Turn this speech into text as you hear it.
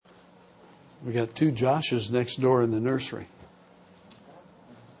We got 2 Joshes next door in the nursery,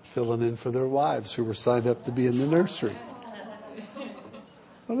 filling in for their wives who were signed up to be in the nursery.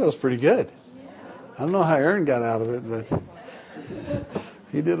 Well, that was pretty good. I don't know how Aaron got out of it, but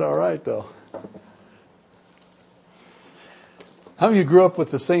he did all right, though. How many of you grew up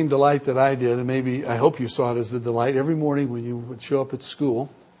with the same delight that I did? And maybe, I hope you saw it as a delight. Every morning when you would show up at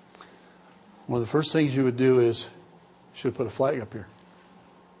school, one of the first things you would do is, you should put a flag up here.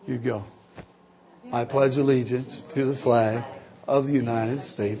 You'd go, I pledge allegiance to the flag of the United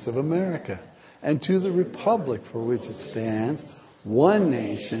States of America and to the republic for which it stands, one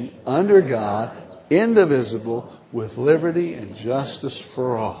nation, under God, indivisible, with liberty and justice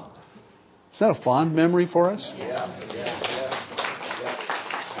for all. Is that a fond memory for us? Yeah.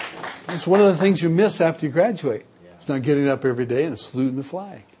 It's one of the things you miss after you graduate. It's not getting up every day and saluting the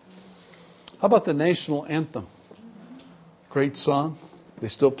flag. How about the national anthem? Great song. They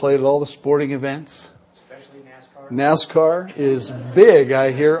still play it at all the sporting events. Especially NASCAR. NASCAR is big,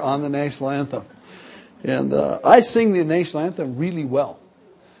 I hear, on the national anthem. And I sing the national anthem really well.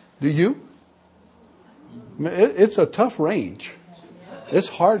 Do you? It's a tough range. It's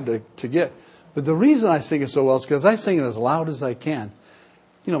hard to get. But the reason I sing it so well is because I sing it as loud as I can.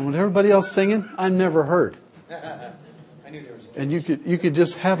 You know, when everybody else singing, I'm never heard. I knew there was a And you could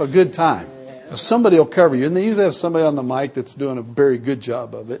just have a good time. Somebody will cover you. And they usually have somebody on the mic that's doing a very good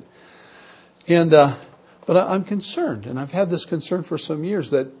job of it. And but I'm concerned, and I've had this concern for some years,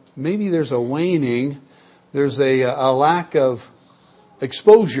 that maybe there's a waning, there's a lack of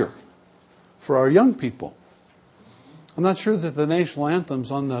exposure for our young people. I'm not sure that the national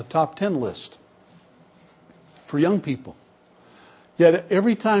anthem's on the top 10 list for young people. Yet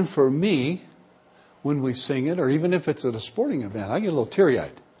every time for me, when we sing it, or even if it's at a sporting event, I get a little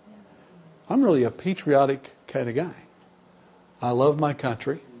teary-eyed. I'm really a patriotic kind of guy. I love my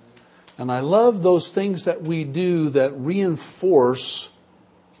country. And I love those things that we do that reinforce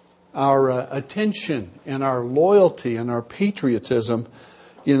our attention and our loyalty and our patriotism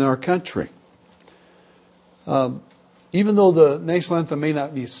in our country. Even though the national anthem may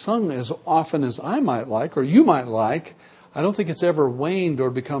not be sung as often as I might like, or you might like, I don't think it's ever waned or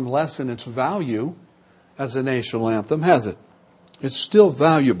become less in its value as a national anthem, has it? It's still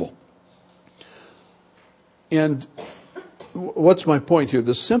valuable. And what's my point here?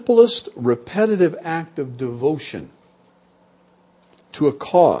 The simplest repetitive act of devotion to a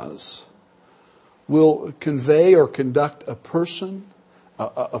cause will convey or conduct a person,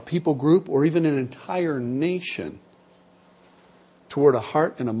 a people group, or even an entire nation toward a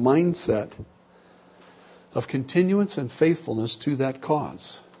heart and a mindset of continuance and faithfulness to that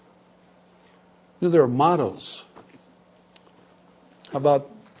cause. You know, there are mottos. How about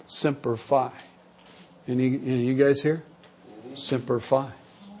Semper Fi? Any of you guys here? Semper Fi.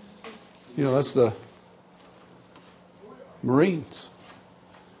 You know, that's the Marines.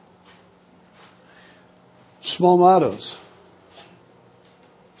 Small mottos,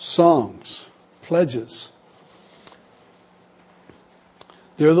 songs, pledges.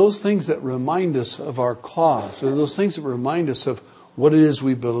 There are those things that remind us of our cause. There are those things that remind us of what it is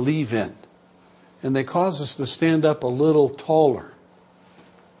we believe in. And they cause us to stand up a little taller.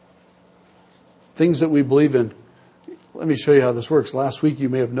 Things that we believe in. Let me show you how this works. Last week you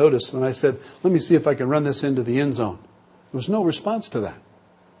may have noticed, and I said, let me see if I can run this into the end zone. There was no response to that.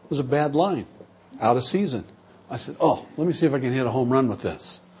 It was a bad line. Out of season. I said, let me see if I can hit a home run with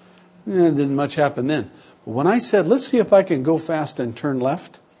this. Didn't much happen then. But when I said, let's see if I can go fast and turn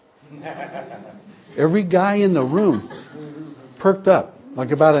left, every guy in the room perked up like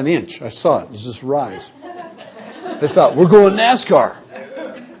about an inch. I saw it. It was just rise. They thought, we're going NASCAR.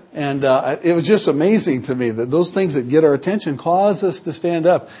 And it was just amazing to me that those things that get our attention cause us to stand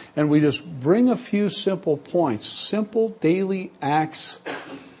up. And we just bring a few simple points, simple daily acts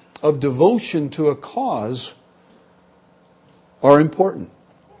of devotion to a cause are important.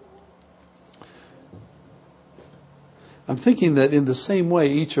 I'm thinking that in the same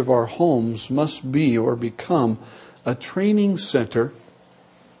way, each of our homes must be or become a training center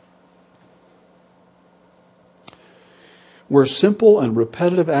where simple and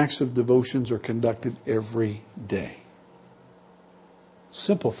repetitive acts of devotions are conducted every day.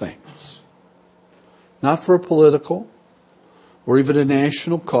 Simple things. Not for a political or even a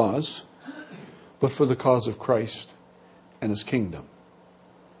national cause, but for the cause of Christ and His kingdom.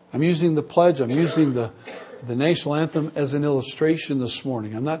 I'm using the pledge, I'm using the national anthem as an illustration this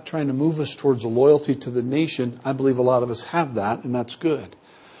morning. I'm not trying to move us towards a loyalty to the nation. I believe a lot of us have that, and that's good.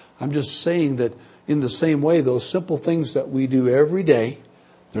 I'm just saying that in the same way, those simple things that we do every day,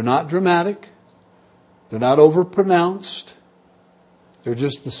 they're not dramatic, they're not overpronounced, they're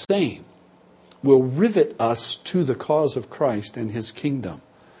just the same. will rivet us to the cause of Christ and His kingdom.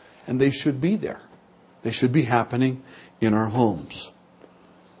 And they should be there. They should be happening in our homes.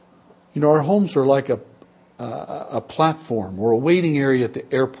 You know, our homes are like a platform or a waiting area at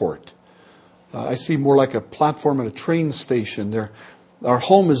the airport. I see more like a platform at a train station. Our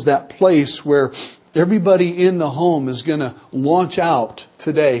home is that place where everybody in the home is going to launch out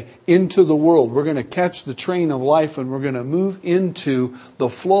today into the world. We're going to catch the train of life and we're going to move into the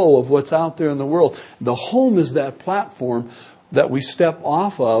flow of what's out there in the world. The home is that platform that we step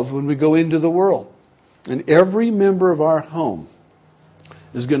off of when we go into the world. And every member of our home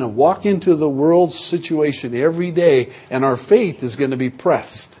is going to walk into the world's situation every day, and our faith is going to be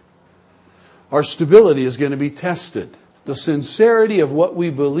pressed. Our stability is going to be tested. The sincerity of what we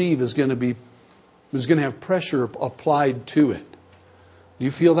believe is going to have pressure applied to it. Do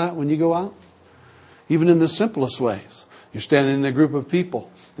you feel that when you go out? Even in the simplest ways. You're standing in a group of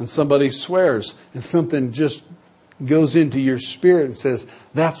people and somebody swears and something just goes into your spirit and says,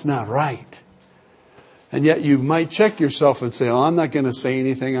 that's not right. And yet you might check yourself and say, oh, I'm not going to say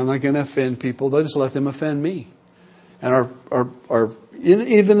anything. I'm not going to offend people. They'll just let them offend me. And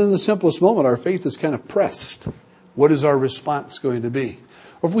even in the simplest moment, our faith is kind of pressed. What is our response going to be?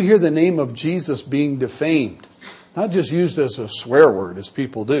 Or if we hear the name of Jesus being defamed, not just used as a swear word as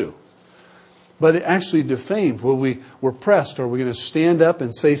people do, but actually defamed, we're pressed. Are we going to stand up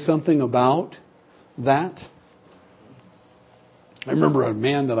and say something about that? I remember a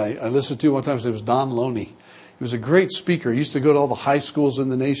man that I listened to one time. His name was Don Loney. He was a great speaker. He used to go to all the high schools in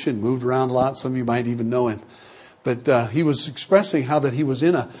the nation, moved around a lot. Some of you might even know him. But he was expressing how that he was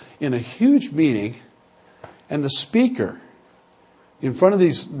in a huge meeting, and the speaker, in front of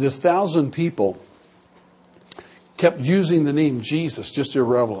this 1,000 people, kept using the name Jesus just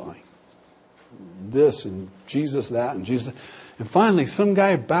irrelevantly. This and Jesus that and Jesus. And finally, some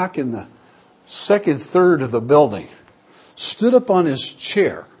guy back in the second third of the building stood up on his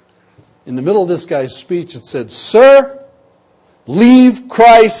chair in the middle of this guy's speech and said, "Sir, leave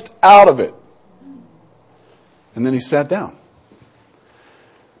Christ out of it." And then he sat down.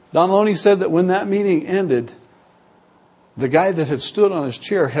 Don Loney said that when that meeting ended, the guy that had stood on his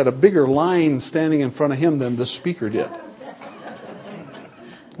chair had a bigger line standing in front of him than the speaker did.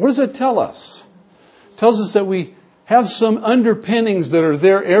 What does it tell us? It tells us that we have some underpinnings that are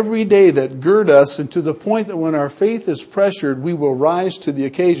there every day that gird us, and to the point that when our faith is pressured, we will rise to the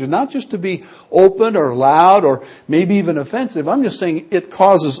occasion. Not just to be open or loud or maybe even offensive. I'm just saying it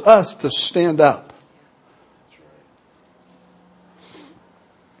causes us to stand up.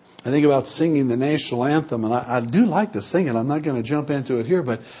 I think about singing the national anthem, and I do like to sing it. I'm not going to jump into it here,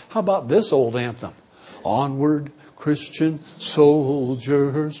 but how about this old anthem? Onward, Christian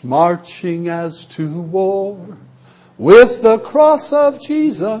soldiers, marching as to war, with the cross of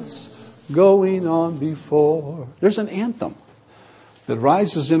Jesus going on before. There's an anthem that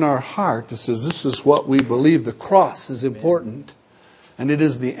rises in our heart that says this is what we believe. The cross is important, and it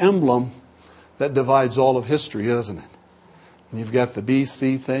is the emblem that divides all of history, isn't it? And you've got the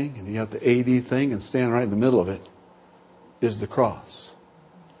BC thing, and you got the AD thing, and standing right in the middle of it is the cross.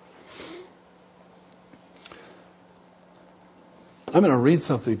 I'm going to read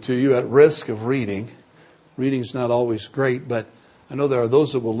something to you at risk of reading. Reading's not always great, but I know there are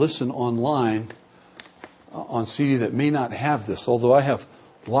those that will listen online on CD that may not have this, although I have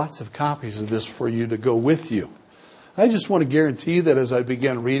lots of copies of this for you to go with you. I just want to guarantee that as I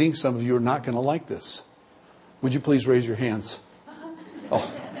begin reading, some of you are not going to like this. Would you please raise your hands?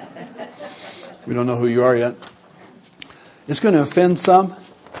 Oh, we don't know who you are yet. It's going to offend some,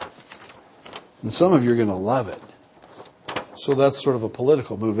 and some of you are going to love it. So that's sort of a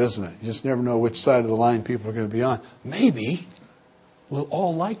political move, isn't it? You just never know which side of the line people are going to be on. Maybe we'll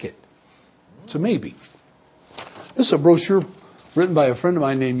all like it. It's a maybe. This is a brochure written by a friend of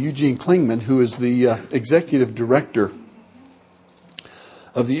mine named Eugene Klingman, who is the executive director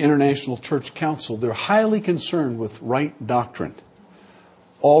of the International Church Council. They're highly concerned with right doctrine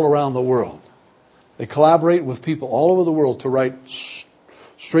all around the world. They collaborate with people all over the world to write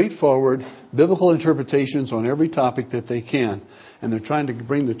straightforward biblical interpretations on every topic that they can. And they're trying to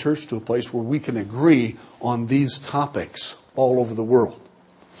bring the church to a place where we can agree on these topics all over the world.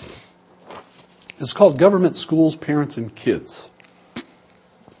 It's called Government, Schools, Parents, and Kids.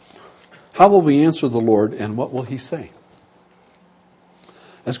 How will we answer the Lord, and what will He say?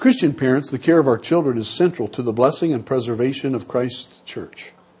 As Christian parents, the care of our children is central to the blessing and preservation of Christ's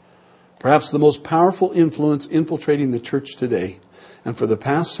church. Perhaps the most powerful influence infiltrating the church today and for the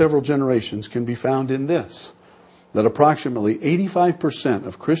past several generations can be found in this, that approximately 85%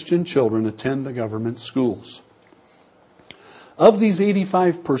 of Christian children attend the government schools. Of these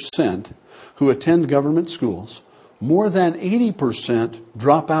 85% who attend government schools, more than 80%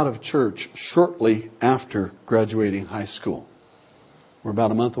 drop out of church shortly after graduating high school. We're about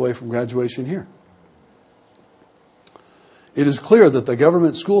a month away from graduation here. It is clear that the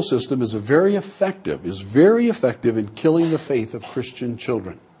government school system is very effective in killing the faith of Christian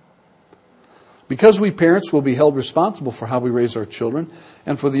children. Because we parents will be held responsible for how we raise our children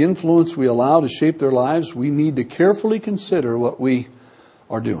and for the influence we allow to shape their lives, we need to carefully consider what we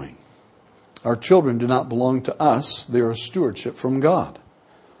are doing. Our children do not belong to us. They are a stewardship from God.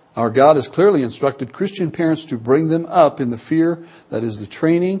 Our God has clearly instructed Christian parents to bring them up in the fear that is the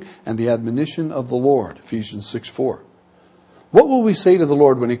training and the admonition of the Lord. Ephesians 6:4. What will we say to the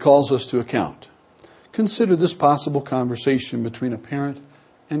Lord when He calls us to account? Consider this possible conversation between a parent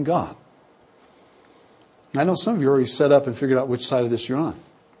and God. I know some of you already set up and figured out which side of this you're on.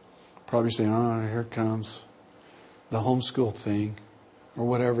 Probably saying, oh, here it comes, the homeschool thing, or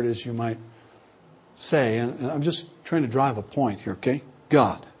whatever it is you might say. And I'm just trying to drive a point here, okay?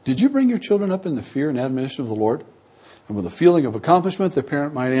 God, did you bring your children up in the fear and admonition of the Lord? And with a feeling of accomplishment, the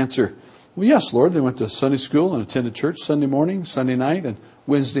parent might answer, well, yes, Lord. They went to Sunday school and attended church Sunday morning, Sunday night, and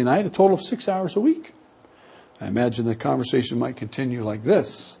Wednesday night, a total of 6 hours a week. I imagine the conversation might continue like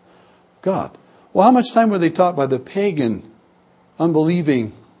this. God, well, how much time were they taught by the pagan,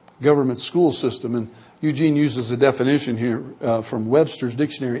 unbelieving government school system? And Eugene uses a definition here from Webster's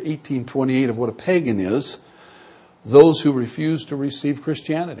Dictionary, 1828, of what a pagan is. Those who refuse to receive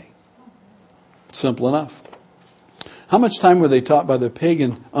Christianity. Simple enough. How much time were they taught by the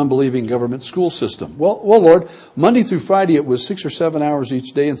pagan, unbelieving government school system? Well, Lord, Monday through Friday it was 6 or 7 hours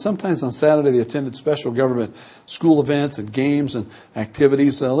each day, and sometimes on Saturday they attended special government school events and games and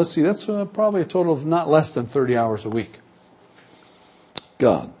activities. Let's see, that's probably a total of not less than 30 hours a week.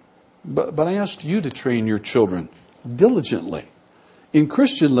 God, but I asked you to train your children diligently in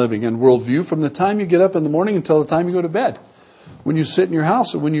Christian living and worldview from the time you get up in the morning until the time you go to bed, when you sit in your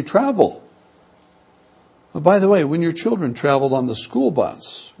house and when you travel. By the way, when your children traveled on the school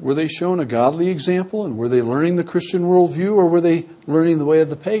bus, were they shown a godly example, and were they learning the Christian worldview, or were they learning the way of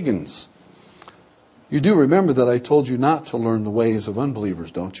the pagans? You do remember that I told you not to learn the ways of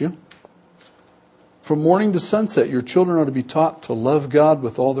unbelievers, don't you? From morning to sunset, your children are to be taught to love God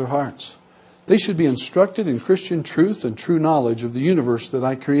with all their hearts. They should be instructed in Christian truth and true knowledge of the universe that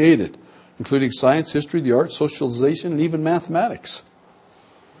I created, including science, history, the arts, socialization, and even mathematics.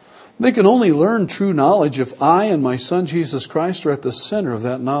 They can only learn true knowledge if I and my son Jesus Christ are at the center of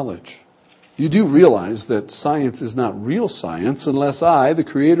that knowledge. You do realize that science is not real science unless I, the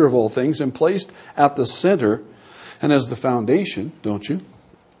creator of all things, am placed at the center and as the foundation, don't you?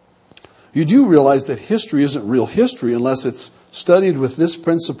 You do realize that history isn't real history unless it's studied with this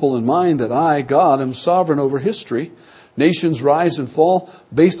principle in mind, that I, God, am sovereign over history. Nations rise and fall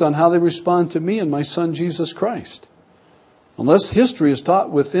based on how they respond to me and my son Jesus Christ. Unless history is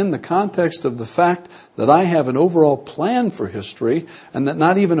taught within the context of the fact that I have an overall plan for history and that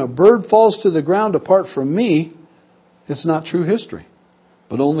not even a bird falls to the ground apart from me, it's not true history,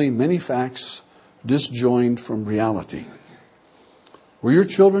 but only many facts disjoined from reality. Were your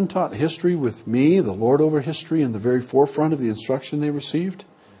children taught history with me, the Lord over history, in the very forefront of the instruction they received?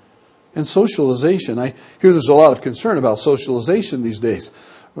 And socialization. I hear there's a lot of concern about socialization these days.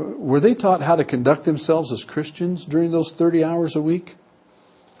 Were they taught how to conduct themselves as Christians during those 30 hours a week?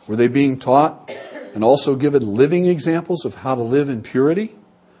 Were they being taught and also given living examples of how to live in purity?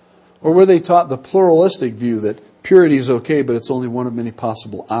 Or were they taught the pluralistic view that purity is okay, but it's only one of many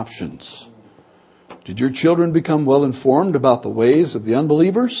possible options? Did your children become well informed about the ways of the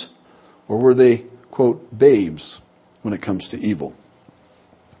unbelievers? Or were they, quote, babes when it comes to evil?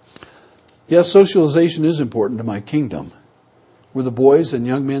 Yes, socialization is important to my kingdom. Were the boys and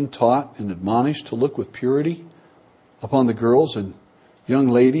young men taught and admonished to look with purity upon the girls and young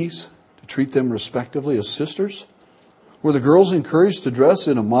ladies, to treat them respectively as sisters? Were the girls encouraged to dress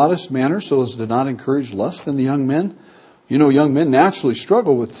in a modest manner so as to not encourage lust in the young men? You know, young men naturally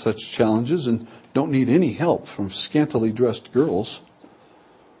struggle with such challenges and don't need any help from scantily dressed girls.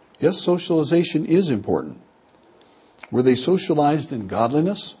 Yes, socialization is important. Were they socialized in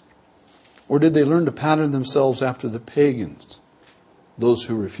godliness? Or did they learn to pattern themselves after the pagans, those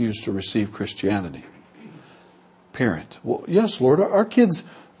who refuse to receive Christianity? Parent. Well, yes, Lord, our kids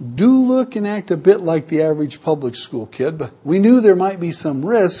do look and act a bit like the average public school kid, but we knew there might be some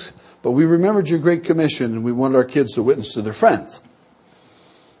risks, but we remembered your Great Commission and we wanted our kids to witness to their friends.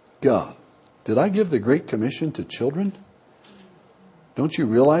 God, did I give the Great Commission to children? Don't you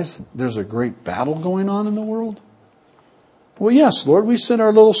realize there's a great battle going on in the world? Well, yes, Lord, we send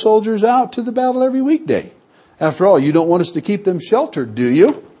our little soldiers out to the battle every weekday. After all, you don't want us to keep them sheltered, do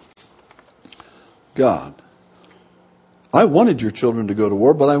you? God, I wanted your children to go to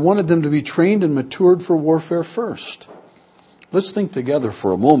war, but I wanted them to be trained and matured for warfare first. Let's think together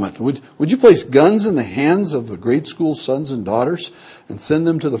for a moment. Would you place guns in the hands of the grade school sons and daughters and send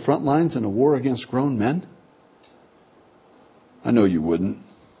them to the front lines in a war against grown men? I know you wouldn't.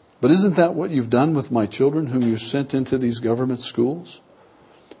 But isn't that what you've done with my children whom you sent into these government schools?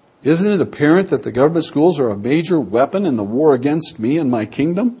 Isn't it apparent that the government schools are a major weapon in the war against me and my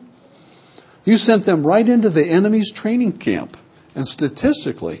kingdom? You sent them right into the enemy's training camp. And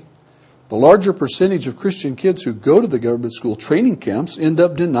statistically, the larger percentage of Christian kids who go to the government school training camps end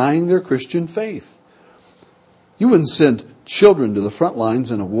up denying their Christian faith. You wouldn't send children to the front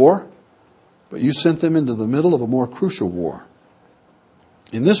lines in a war, but you sent them into the middle of a more crucial war.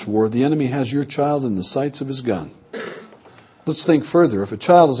 In this war, the enemy has your child in the sights of his gun. Let's think further. If a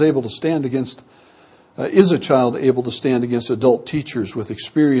child is able to stand against adult teachers with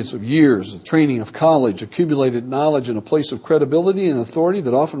experience of years, the training of college, accumulated knowledge, and a place of credibility and authority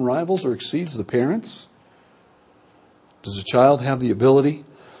that often rivals or exceeds the parents? Does a child have the ability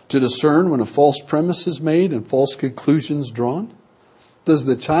to discern when a false premise is made and false conclusions drawn? Does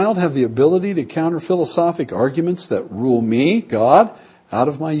the child have the ability to counter philosophic arguments that rule me, God, out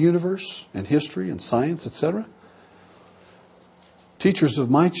of my universe and history and science, etc.? Teachers of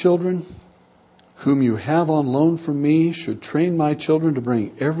my children, whom you have on loan from me, should train my children to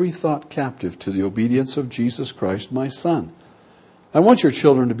bring every thought captive to the obedience of Jesus Christ, my Son. I want your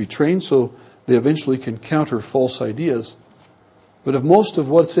children to be trained so they eventually can counter false ideas. But if most of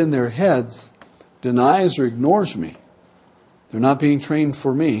what's in their heads denies or ignores me, they're not being trained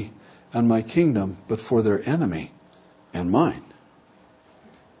for me and my kingdom, but for their enemy and mine.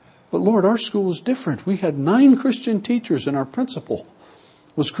 But Lord, our school is different. We had 9 Christian teachers and our principal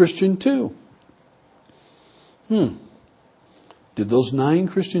was Christian too. Did those 9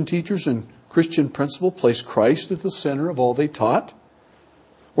 Christian teachers and Christian principal place Christ at the center of all they taught?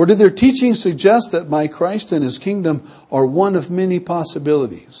 Or did their teaching suggest that my Christ and his kingdom are one of many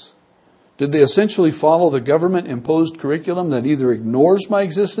possibilities? Did they essentially follow the government-imposed curriculum that either ignores my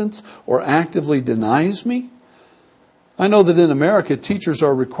existence or actively denies me? I know that in America, teachers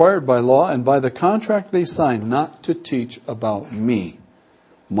are required by law and by the contract they sign not to teach about me,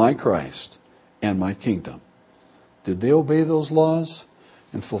 my Christ, and my kingdom. Did they obey those laws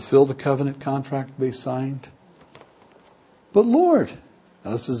and fulfill the covenant contract they signed? But Lord,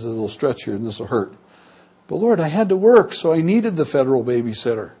 now this is a little stretch here and this will hurt. But Lord, I had to work, so I needed the federal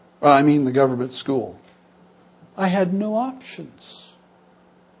babysitter. The government school. I had no options.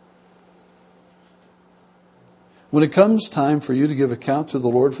 When it comes time for you to give account to the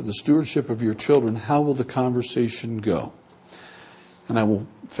Lord for the stewardship of your children, how will the conversation go? And I will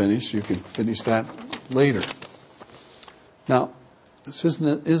finish. You can finish that later. Now, this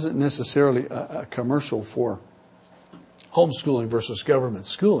isn't necessarily a commercial for homeschooling versus government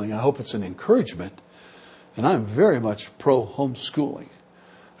schooling. I hope it's an encouragement. And I'm very much pro-homeschooling.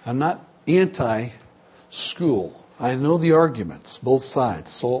 I'm not anti-school. I know the arguments, both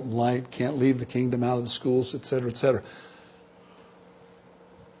sides. Salt and light, can't leave the kingdom out of the schools, etc., etc.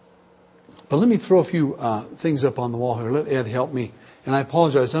 But let me throw a few things up on the wall here. Let Ed help me. And I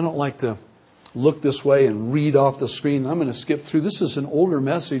apologize, I don't like to look this way and read off the screen. I'm going to skip through. This is an older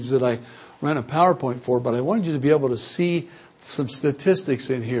message that I ran a PowerPoint for, but I wanted you to be able to see some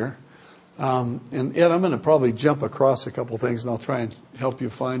statistics in here. And Ed, I'm going to probably jump across a couple of things, and I'll try and help you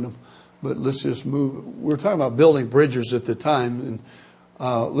find them. But let's just move. We were talking about building bridges at the time,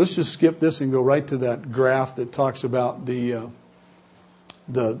 and let's just skip this and go right to that graph that talks about the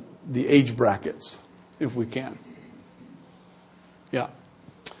age brackets, if we can. Yeah.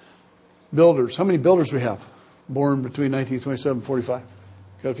 Builders. How many builders we have? Born between 1927 and 45.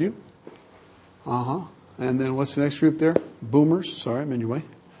 Got a few? And then what's the next group there? Boomers. Sorry, I'm in your way.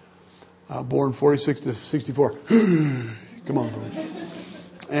 Born 46 to 64. Come on, boomers.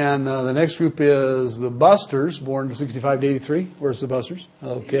 And the next group is the Busters, born 65 to 83. Where's the Busters?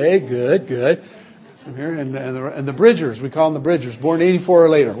 Okay, good. So here, and the Bridgers, we call them the Bridgers, born 84 or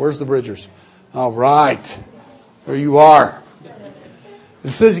later. Where's the Bridgers? All right. There you are. It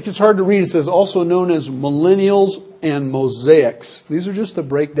says, it gets hard to read. It says also known as millennials and mosaics. These are just the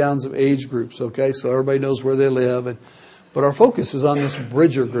breakdowns of age groups, okay? So everybody knows where they live. But our focus is on this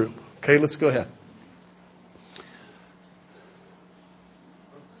Bridger group. Okay, let's go ahead.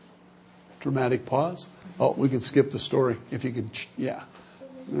 Dramatic pause. Oh, we can skip the story if you could. Yeah.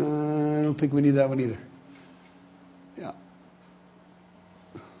 I don't think we need that one either. Yeah.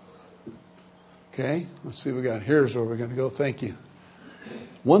 Okay, let's see what we got. Here's where we're going to go. Thank you.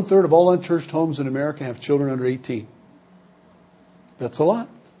 1/3 of all unchurched homes in America have children under 18. That's a lot.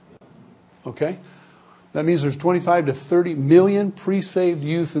 Okay? That means there's 25 to 30 million pre-saved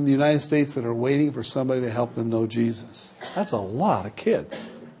youth in the United States that are waiting for somebody to help them know Jesus. That's a lot of kids.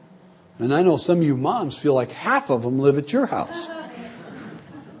 And I know some of you moms feel like half of them live at your house.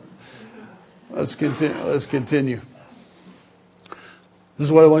 Let's continue. This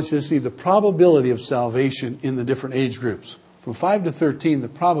is what I want you to see. The probability of salvation in the different age groups. From 5 to 13, the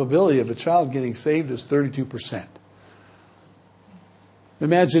probability of a child getting saved is 32%.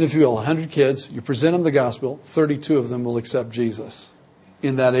 Imagine, if you will, 100 kids, you present them the gospel, 32 of them will accept Jesus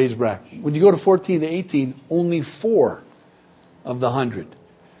in that age bracket. When you go to 14 to 18, only 4 of the 100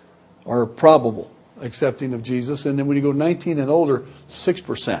 are probable accepting of Jesus. And then when you go 19 and older,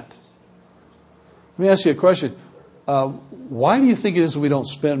 6%. Let me ask you a question. Why do you think it is we don't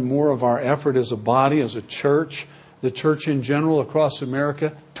spend more of our effort as a body, as a church, the church in general across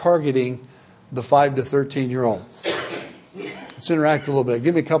America, targeting the 5 to 13-year-olds? Let's interact a little bit.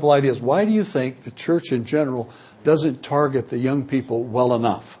 Give me a couple ideas. Why do you think the church in general doesn't target the young people well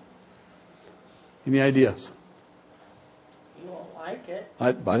enough? Any ideas? You won't like it.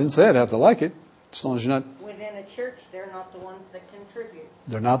 I didn't say I'd have to like it. As long as you're not... Within a church, they're not the ones that contribute.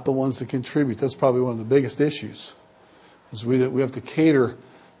 They're not the ones that contribute. That's probably one of the biggest issues. Is we have to cater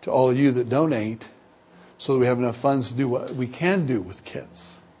to all of you that donate so that we have enough funds to do what we can do with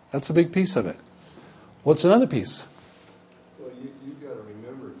kids. That's a big piece of it. What's another piece? Well, you've got to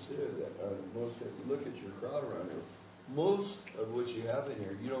remember, too, that most of you look at your crowd around here, most of what you have in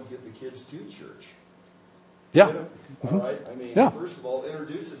here, you don't get the kids to church. Yeah. Mm-hmm. All right? I mean, First of all,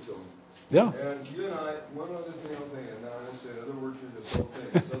 introduce it to them. Yeah. And you and I, one other thing I'm thinking, and now I'm going to say another word to this whole thing,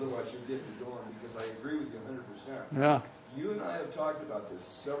 because otherwise you'll get me going, because I agree with you 100%. Yeah. You and I have talked about this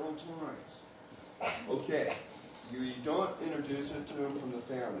several times. Okay, you don't introduce it to them from the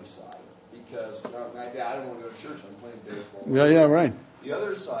family side, because my dad, I don't want to go to church, I'm playing baseball. Yeah, right. The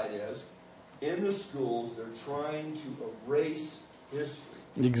other side is, in the schools, they're trying to erase history.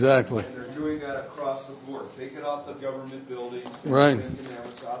 Exactly. And they're doing that across the board. Take it off the government buildings. Right.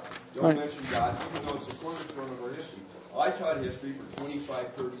 Don't mention God, even though it's a cornerstone of our history. I taught history for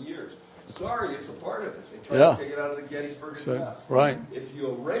 25, 30 years. Sorry, it's a part of it. They try to take it out of the Gettysburg Address. Right. If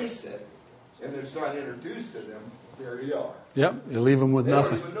you erase it, and it's not introduced to them, there you are. Yep, you leave them with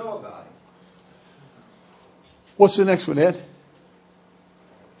nothing. They don't even know about it. What's the next one, Ed?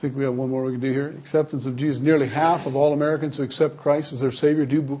 I think we have one more we can do here. Acceptance of Jesus. Nearly half of all Americans who accept Christ as their Savior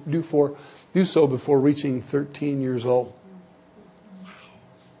do so before reaching 13 years old.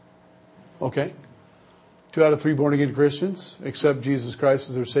 Okay. 2 out of 3 born-again Christians accept Jesus Christ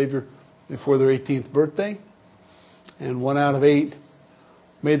as their Savior before their 18th birthday. And 1 out of 8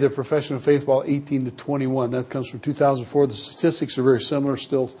 made their profession of faith while 18 to 21. That comes from 2004. The statistics are very similar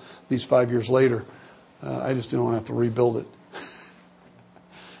still these 5 years later. I just didn't want to have to rebuild it.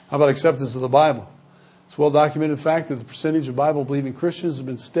 How about acceptance of the Bible? It's a well-documented fact that the percentage of Bible-believing Christians has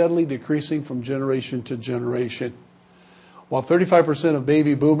been steadily decreasing from generation to generation. While 35% of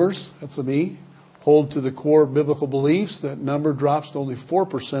baby boomers, that's me, hold to the core biblical beliefs, that number drops to only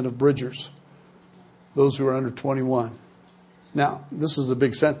 4% of bridgers, those who are under 21. Now, this is a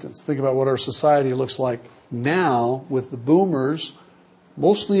big sentence. Think about what our society looks like now with the boomers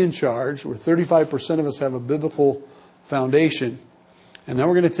mostly in charge, where 35% of us have a biblical foundation. And then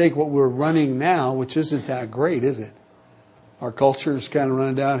we're going to take what we're running now, which isn't that great, is it? Our culture is kind of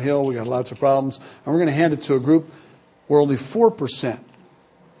running downhill. We got lots of problems. And we're going to hand it to a group where only 4%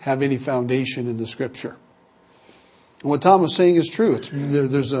 have any foundation in the Scripture. And what Tom was saying is true.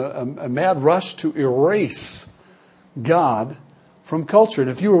 There's a mad rush to erase God from culture.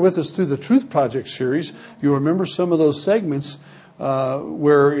 And if you were with us through the Truth Project series, you remember some of those segments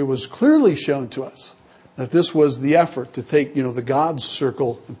where it was clearly shown to us that this was the effort to take, the God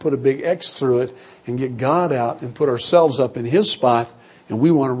circle and put a big X through it and get God out and put ourselves up in His spot, and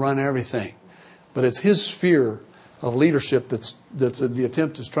we want to run everything. But it's His sphere of leadership that's the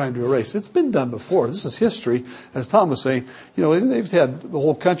attempt is trying to erase. It's been done before. This is history. As Tom was saying, they've had the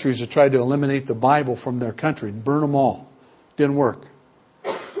whole countries that tried to eliminate the Bible from their country, burn them all. Didn't work.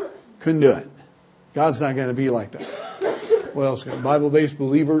 Couldn't do it. God's not going to be like that. What else? Bible-based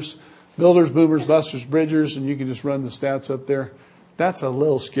believers, builders, boomers, busters, bridgers, and you can just run the stats up there. That's a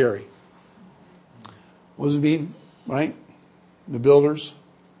little scary. What does it mean? Right? The builders,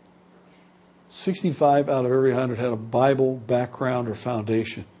 65 out of every 100 had a Bible background or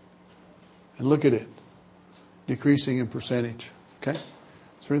foundation. And look at it. Decreasing in percentage. Okay?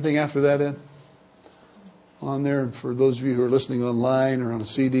 Is there anything after that, Ed? On there, for those of you who are listening online or on a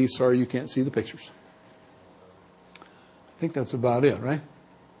CD, sorry you can't see the pictures. think that's about it, right?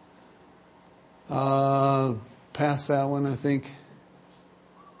 Past that one, I think.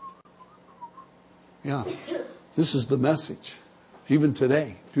 Yeah. This is the message. Even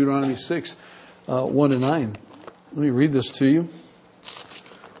today. Deuteronomy 6, 1 and 9. Let me read this to you.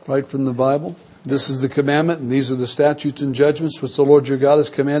 Right from the Bible. This is the commandment, and these are the statutes and judgments which the Lord your God has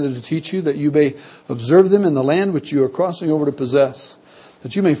commanded to teach you, that you may observe them in the land which you are crossing over to possess.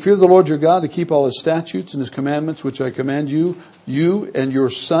 That you may fear the Lord your God, to keep all His statutes and His commandments, which I command you and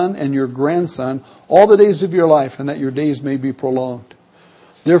your son and your grandson, all the days of your life, and that your days may be prolonged.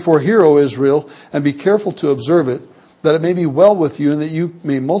 Therefore hear, O Israel, and be careful to observe it, that it may be well with you, and that you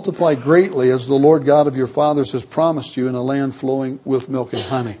may multiply greatly, as the Lord God of your fathers has promised you, in a land flowing with milk and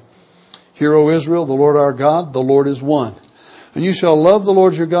honey. Hear, O Israel, the Lord our God, the Lord is one. And you shall love the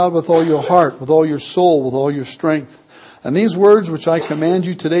Lord your God with all your heart, with all your soul, with all your strength. And these words which I command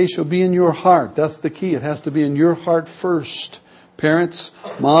you today shall be in your heart. That's the key. It has to be in your heart first. Parents,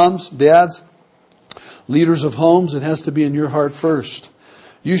 moms, dads, leaders of homes, it has to be in your heart first.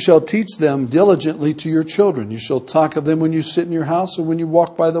 You shall teach them diligently to your children. You shall talk of them when you sit in your house and when you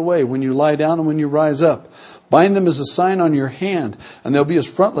walk by the way, when you lie down and when you rise up. Bind them as a sign on your hand, and they'll be as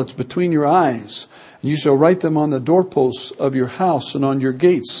frontlets between your eyes. And you shall write them on the doorposts of your house and on your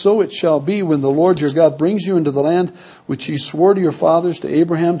gates. So it shall be when the Lord your God brings you into the land which He swore to your fathers, to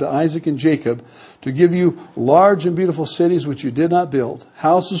Abraham, to Isaac, and Jacob, to give you large and beautiful cities which you did not build,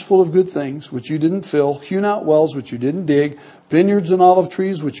 houses full of good things which you didn't fill, hewn out wells which you didn't dig, vineyards and olive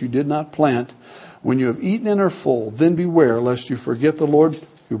trees which you did not plant. When you have eaten and are full, then beware lest you forget the Lord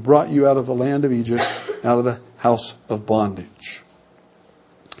who brought you out of the land of Egypt, out of the house of bondage.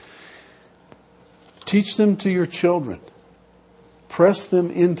 Teach them to your children. Press them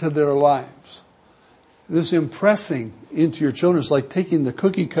into their lives. This impressing into your children is like taking the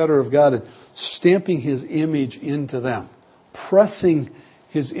cookie cutter of God and stamping His image into them. Pressing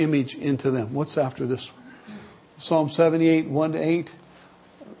His image into them. What's after this one? Psalm 78, 1 to 8.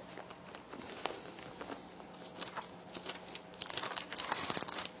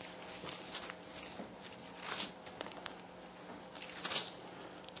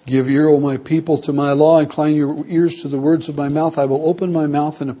 Give ear, O my people, to my law. Incline your ears to the words of my mouth. I will open my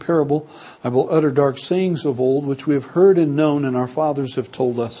mouth in a parable. I will utter dark sayings of old, which we have heard and known, and our fathers have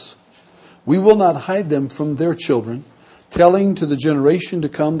told us. We will not hide them from their children, telling to the generation to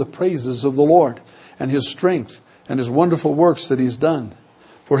come the praises of the Lord, and His strength, and His wonderful works that He's done.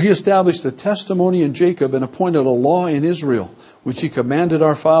 For He established a testimony in Jacob, and appointed a law in Israel, which He commanded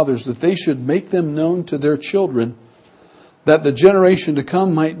our fathers, that they should make them known to their children, that the generation to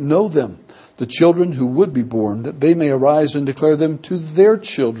come might know them, the children who would be born, that they may arise and declare them to their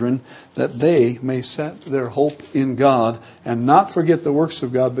children, that they may set their hope in God, and not forget the works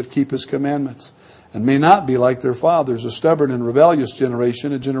of God, but keep His commandments, and may not be like their fathers, a stubborn and rebellious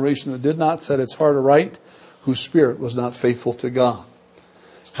generation, a generation that did not set its heart aright, whose spirit was not faithful to God.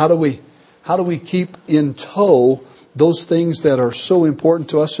 How do we keep in tow those things that are so important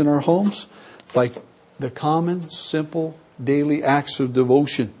to us in our homes? By the common, simple, daily acts of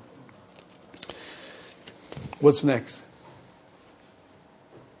devotion. What's next?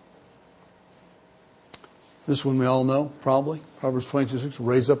 This one we all know, probably. Proverbs 22:6.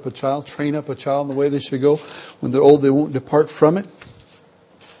 Raise up a child, train up a child in the way they should go. When they're old, they won't depart from it.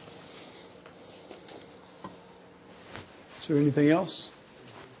 Is there anything else?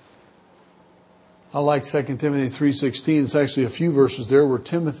 I like 2 Timothy 3:16. It's actually a few verses there where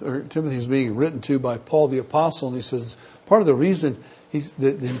Timothy is being written to by Paul the Apostle. And he says, part of the reason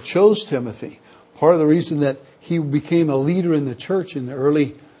that he chose Timothy, part of the reason that he became a leader in the church, in the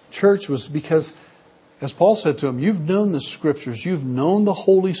early church, was because, as Paul said to him, you've known the Scriptures. You've known the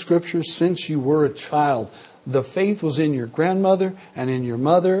Holy Scriptures since you were a child. The faith was in your grandmother and in your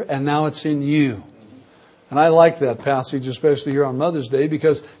mother, and now it's in you. And I like that passage, especially here on Mother's Day,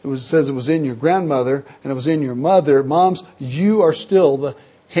 because says it was in your grandmother and it was in your mother. Moms, you are still the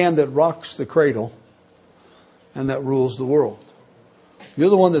hand that rocks the cradle and that rules the world. You're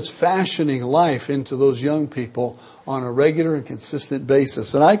the one that's fashioning life into those young people on a regular and consistent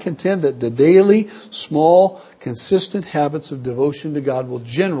basis. And I contend that the daily, small, consistent habits of devotion to God will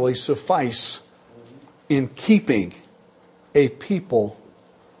generally suffice in keeping a people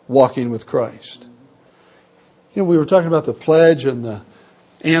walking with Christ. You know, we were talking about the pledge and the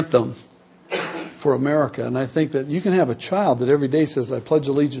anthem for America. And I think that you can have a child that every day says, I pledge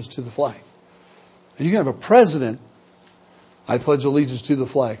allegiance to the flag. And you can have a president, I pledge allegiance to the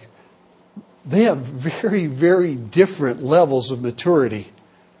flag. They have very, very different levels of maturity,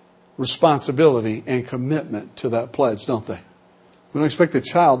 responsibility, and commitment to that pledge, don't they? We don't expect a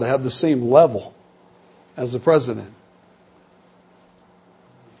child to have the same level as the president.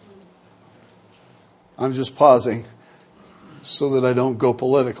 I'm just pausing so that I don't go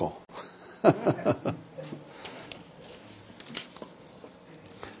political.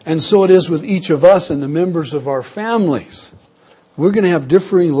 And so it is with each of us and the members of our families. We're going to have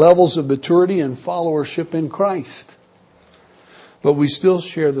differing levels of maturity and followership in Christ. But we still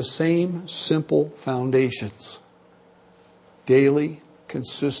share the same simple foundations. Daily,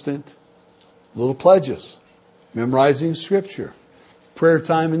 consistent, little pledges. Memorizing Scripture. Prayer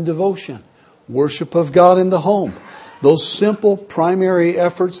time and devotion. Worship of God in the home. Those simple primary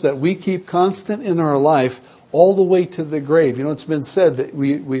efforts that we keep constant in our life all the way to the grave. You know, it's been said that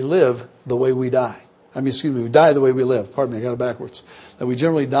we live the way we die. We die the way we live. Pardon me, I got it backwards. That we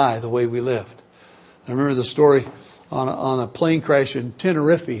generally die the way we lived. I remember the story on a plane crash in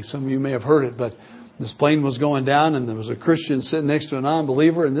Tenerife. Some of you may have heard it, but this plane was going down and there was a Christian sitting next to a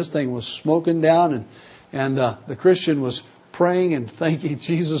non-believer and this thing was smoking down and the Christian was praying and thanking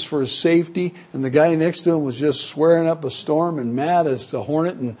Jesus for his safety, and the guy next to him was just swearing up a storm and mad as a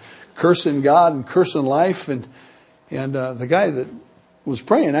hornet and cursing God and cursing life, and the guy that was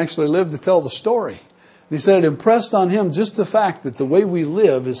praying actually lived to tell the story. And he said it impressed on him just the fact that the way we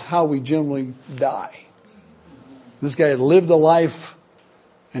live is how we generally die. This guy had lived a life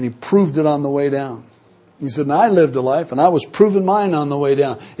and he proved it on the way down. He said, and I lived a life and I was proving mine on the way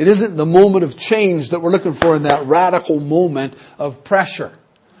down. It isn't the moment of change that we're looking for in that radical moment of pressure.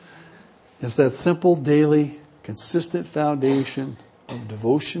 It's that simple, daily, consistent foundation of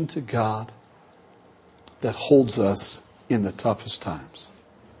devotion to God that holds us in the toughest times.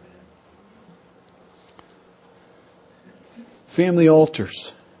 Family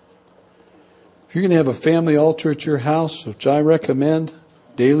altars. If you're going to have a family altar at your house, which I recommend,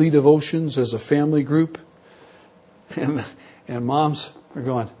 daily devotions as a family group, and moms are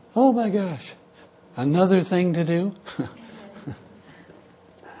going, oh my gosh, another thing to do?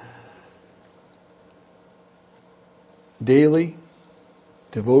 Daily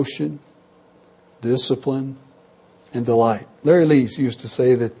devotion, discipline, and delight. Larry Lees used to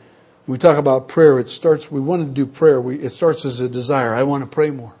say that when we talk about prayer, we want to do prayer. It starts as a desire. I want to pray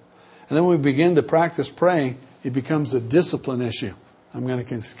more. And then when we begin to practice praying, it becomes a discipline issue. I'm going to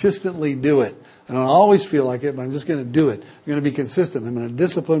consistently do it. I don't always feel like it, but I'm just going to do it. I'm going to be consistent. I'm going to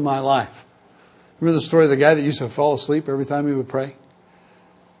discipline my life. Remember the story of the guy that used to fall asleep every time he would pray?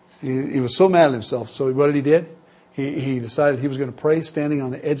 He was so mad at himself. So what did he did? He decided he was going to pray standing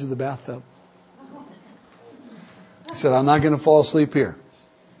on the edge of the bathtub. He said, I'm not going to fall asleep here.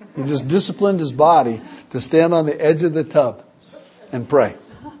 He just disciplined his body to stand on the edge of the tub and pray.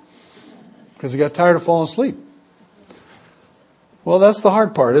 Because he got tired of falling asleep. Well, that's the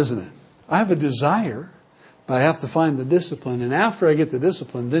hard part, isn't it? I have a desire, but I have to find the discipline. And after I get the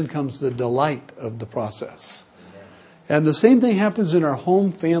discipline, then comes the delight of the process. And the same thing happens in our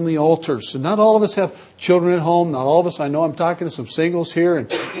home family altars. So not all of us have children at home. Not all of us. I know I'm talking to some singles here and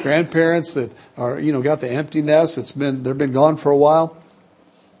grandparents that are, got the empty nest. They've been gone for a while.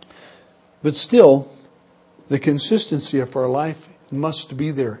 But still, the consistency of our life must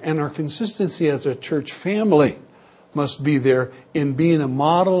be there. And our consistency as a church family must be there in being a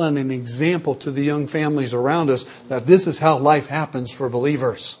model and an example to the young families around us that this is how life happens for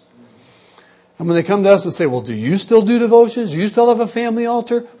believers. And when they come to us and say, well, do you still do devotions? Do you still have a family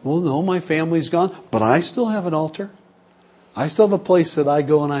altar? Well, no, my family's gone, but I still have an altar. I still have a place that I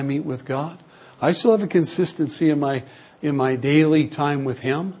go and I meet with God. I still have a consistency in my daily time with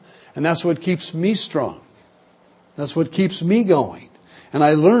Him. And that's what keeps me strong. That's what keeps me going. And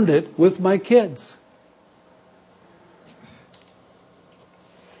I learned it with my kids.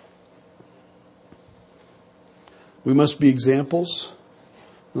 We must be examples.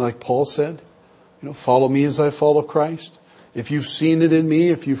 Like Paul said, follow me as I follow Christ. If you've seen it in me,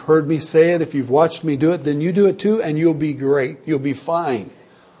 if you've heard me say it, if you've watched me do it, then you do it too and you'll be great. You'll be fine,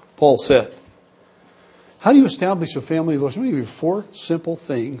 Paul said. How do you establish a family devotion? Let me give you 4 simple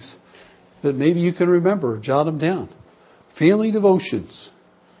things that maybe you can remember. Jot them down. Family devotions.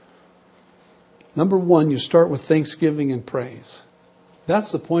 Number 1, you start with thanksgiving and praise.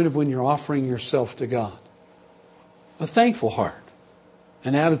 That's the point of when you're offering yourself to God. A thankful heart.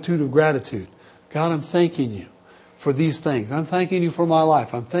 An attitude of gratitude. God, I'm thanking you for these things. I'm thanking you for my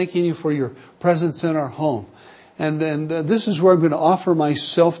life. I'm thanking you for your presence in our home. And this is where I'm going to offer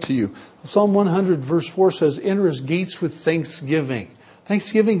myself to you. Psalm 100 verse 4 says, enter his gates with thanksgiving.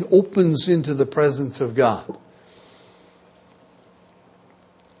 Thanksgiving opens into the presence of God.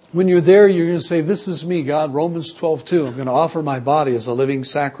 When you're there, you're going to say, this is me, God. Romans 12:2. I'm going to offer my body as a living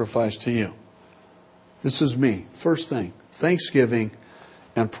sacrifice to you. This is me. First thing, thanksgiving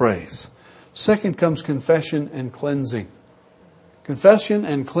and praise. Second comes confession and cleansing. Confession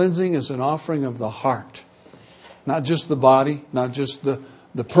and cleansing is an offering of the heart. Not just the body, not just the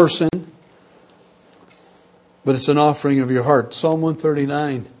person, but it's an offering of your heart. Psalm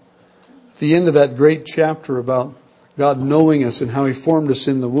 139, at the end of that great chapter about God knowing us and how He formed us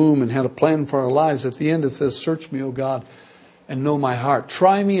in the womb and had a plan for our lives, at the end it says, search me, O God, and know my heart.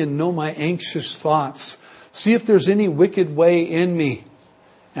 Try me and know my anxious thoughts. See if there's any wicked way in me,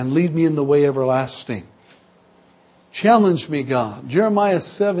 and lead me in the way everlasting. Challenge me, God. Jeremiah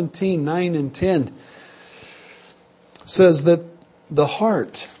 17, 9 and 10 says that the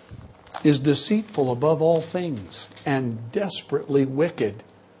heart is deceitful above all things and desperately wicked.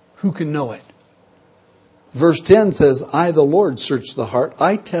 Who can know it? Verse 10 says, I, the Lord, search the heart.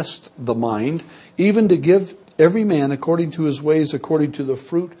 I test the mind, even to give every man according to his ways, according to the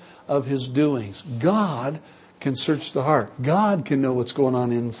fruit of his doings. God can search the heart. God can know what's going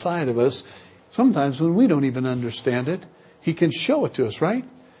on inside of us. Sometimes when we don't even understand it, He can show it to us, right?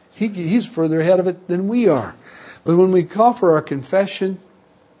 He's further ahead of it than we are. But when we offer our confession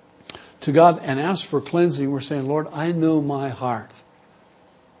to God and ask for cleansing, we're saying, Lord, I know my heart.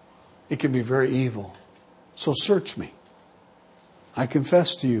 It can be very evil. So search me. I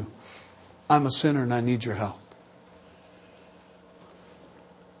confess to you, I'm a sinner and I need your help.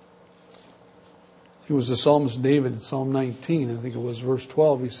 It was the psalmist David in Psalm 19, I think it was verse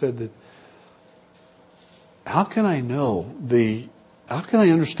 12. He said that, how can I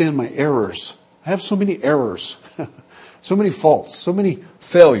understand my errors? I have so many errors, so many faults, so many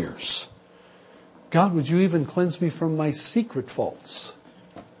failures. God, would you even cleanse me from my secret faults?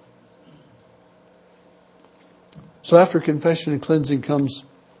 So after confession and cleansing comes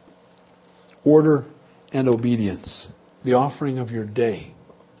order and obedience, the offering of your day.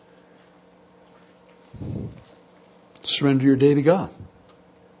 Surrender your day to God.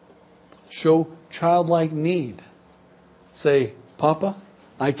 Show childlike need. Say, Papa,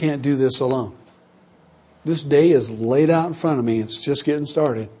 I can't do this alone. This day is laid out in front of me. It's just getting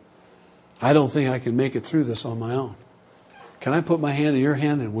started. I don't think I can make it through this on my own. Can I put my hand in your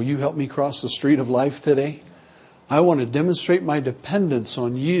hand and will you help me cross the street of life today? I want to demonstrate my dependence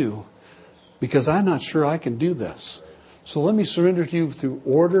on you because I'm not sure I can do this. So let me surrender to you through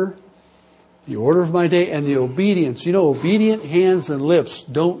order, the order of my day, and the obedience. You know, obedient hands and lips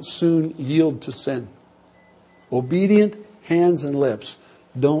don't soon yield to sin. Obedient hands and lips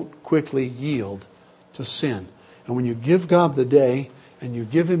don't quickly yield to sin. And when you give God the day and you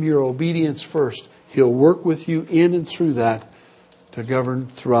give Him your obedience first, He'll work with you in and through that to govern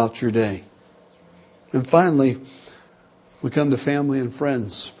throughout your day. And finally, we come to family and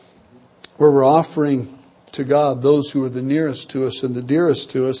friends, where we're offering to God those who are the nearest to us and the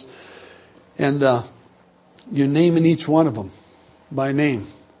dearest to us. And you're naming each one of them by name.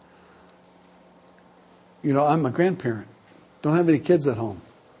 You know, I'm a grandparent. Don't have any kids at home.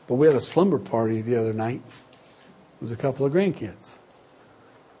 But we had a slumber party the other night. It was a couple of grandkids.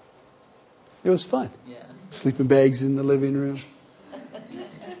 It was fun. Yeah. Sleeping bags in the living room.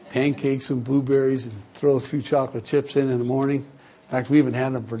 Pancakes and blueberries and throw a few chocolate chips in the morning. In fact, we even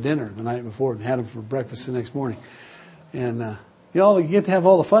had them for dinner the night before and had them for breakfast the next morning. And, you get to have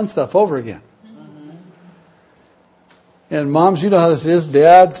all the fun stuff over again. And moms, you know how this is.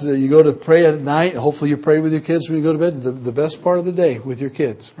 Dads, you go to pray at night. Hopefully you pray with your kids when you go to bed. The best part of the day with your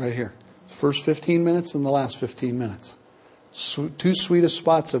kids, right here. First 15 minutes and the last 15 minutes. Two sweetest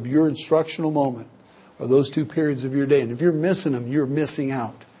spots of your instructional moment are those 2 periods of your day. And if you're missing them, you're missing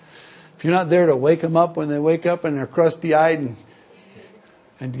out. If you're not there to wake them up when they wake up and they're crusty-eyed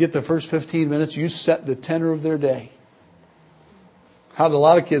and get the first 15 minutes, you set the tenor of their day. How do a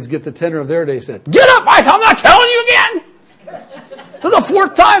lot of kids get the tenor of their day set? Get up! I'm not telling you again! For the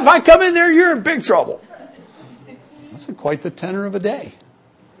 4th time, if I come in there, you're in big trouble. That's quite the tenor of a day.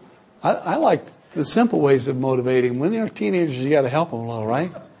 I like the simple ways of motivating. When they're teenagers, you got to help them a little,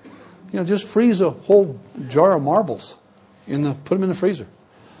 right? Just freeze a whole jar of marbles. Put them in the freezer.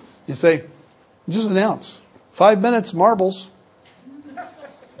 You say, just announce, 5 minutes, marbles.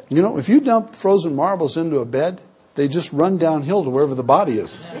 If you dump frozen marbles into a bed, they just run downhill to wherever the body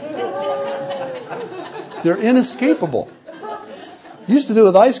is. They're inescapable. Used to do it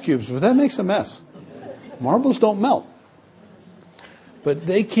with ice cubes, but that makes a mess. Marbles don't melt. But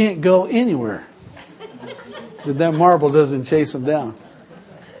they can't go anywhere that marble doesn't chase them down.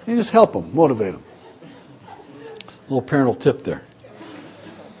 You just help them, motivate them. A little parental tip there.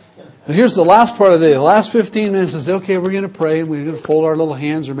 But here's the last part of the day. The last 15 minutes is, okay, we're going to pray, and we're going to fold our little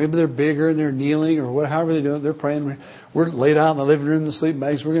hands, or maybe they're bigger and they're kneeling, or however they do it. They're praying. We're laid out in the living room in the sleeping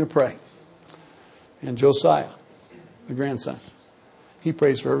bags. We're going to pray. And Josiah, the grandson, he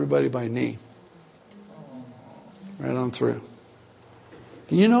prays for everybody by name. Right on through.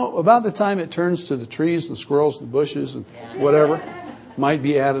 You know, about the time it turns to the trees, the squirrels, the bushes, and whatever might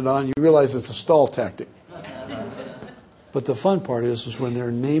be added on, you realize it's a stall tactic. But the fun part is when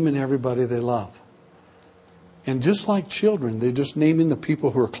they're naming everybody they love. And just like children, they're just naming the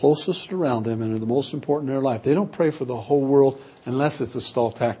people who are closest around them and are the most important in their life. They don't pray for the whole world unless it's a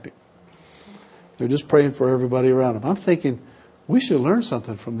stall tactic. They're just praying for everybody around them. I'm thinking we should learn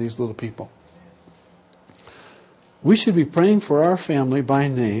something from these little people. We should be praying for our family by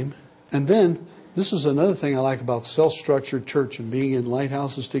name. And then, this is another thing I like about self-structured church and being in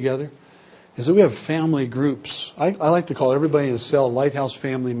lighthouses together, is that we have family groups. I like to call everybody in a cell Lighthouse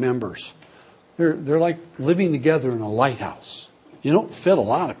family members. They're like living together in a lighthouse. You don't fit a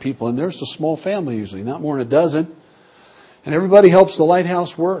lot of people in there. It's a small family usually, not more than a dozen. And everybody helps the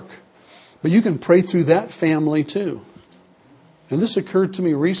lighthouse work. But you can pray through that family too. And this occurred to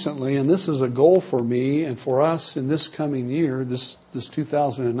me recently, and this is a goal for me and for us in this coming year, this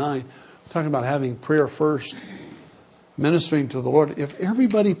 2009. We're talking about having prayer first, ministering to the Lord. If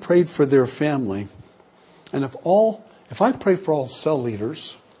everybody prayed for their family, and if I pray for all cell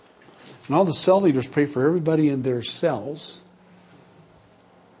leaders, and all the cell leaders pray for everybody in their cells,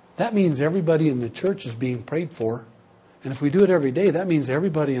 that means everybody in the church is being prayed for. And if we do it every day, that means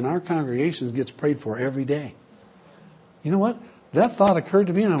everybody in our congregations gets prayed for every day. You know what? That thought occurred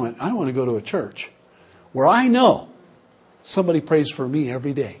to me and I went, I want to go to a church where I know somebody prays for me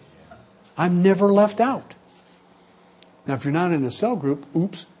every day. I'm never left out. Now, if you're not in a cell group,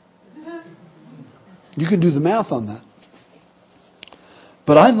 oops. You can do the math on that.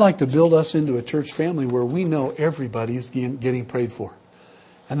 But I'd like to build us into a church family where we know everybody's getting prayed for.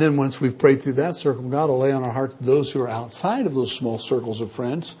 And then once we've prayed through that circle, God will lay on our heart those who are outside of those small circles of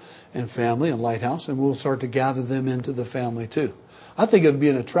friends and family and Lighthouse, and we'll start to gather them into the family too. I think it would be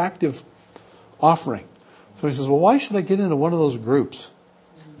an attractive offering. So he says, well, why should I get into one of those groups?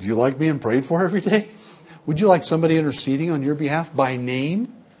 Do you like being prayed for every day? Would you like somebody interceding on your behalf by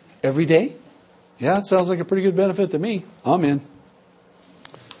name every day? Yeah, it sounds like a pretty good benefit to me. I'm in.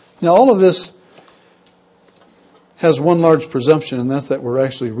 Now, all of this has one large presumption, and that's that we're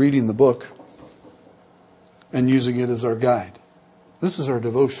actually reading the book and using it as our guide. This is our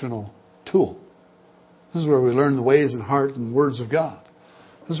devotional tool. This is where we learn the ways and heart and words of God.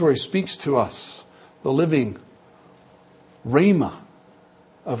 This is where He speaks to us, the living rhema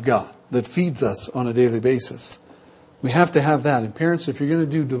of God that feeds us on a daily basis. We have to have that. And parents, if you're going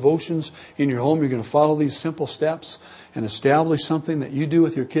to do devotions in your home, you're going to follow these simple steps and establish something that you do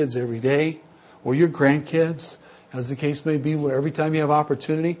with your kids every day or your grandkids, as the case may be, where every time you have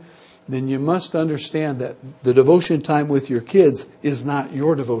opportunity, then you must understand that the devotion time with your kids is not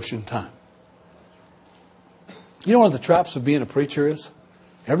your devotion time. You know what the traps of being a preacher is?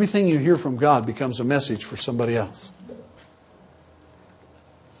 Everything you hear from God becomes a message for somebody else.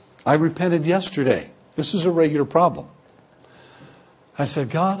 I repented yesterday. This is a regular problem. I said,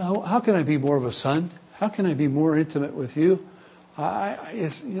 God, how can I be more of a son? How can I be more intimate with you?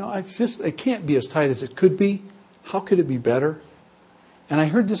 It can't be as tight as it could be. How could it be better? And I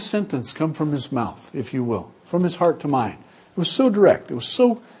heard this sentence come from His mouth, if you will, from His heart to mine. It was so direct. It was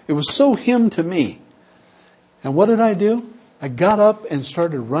so Him to me. And what did I do? I got up and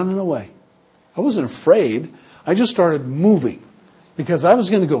started running away. I wasn't afraid. I just started moving. Because I was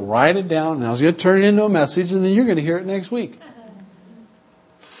going to go write it down and I was going to turn it into a message and then you're going to hear it next week.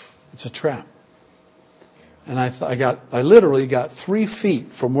 It's a trap. And I literally got 3 feet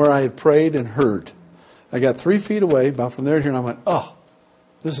from where I had prayed and heard. I got 3 feet away, about from there to here, and I went, oh,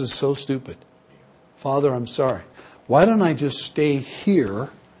 this is so stupid. Father, I'm sorry. Why don't I just stay here,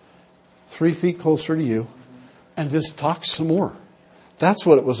 3 feet closer to you, and just talk some more? That's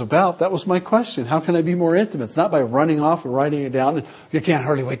what it was about. That was my question. How can I be more intimate? It's not by running off and writing it down. And you can't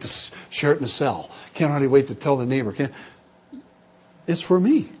hardly wait to share it in the cell. Can't hardly wait to tell the neighbor. It's for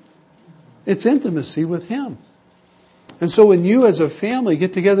me. It's intimacy with Him. And so when you as a family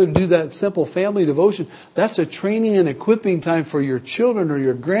get together to do that simple family devotion, that's a training and equipping time for your children or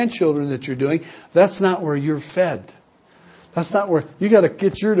your grandchildren that you're doing. That's not where you're fed. That's not where you got to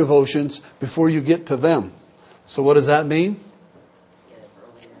get your devotions before you get to them. So what does that mean?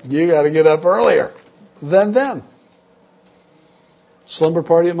 You got to get up earlier than them. Slumber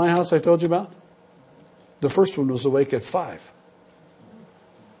party at my house I told you about? The first one was awake at 5.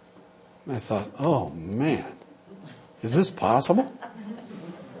 I thought, oh man, is this possible?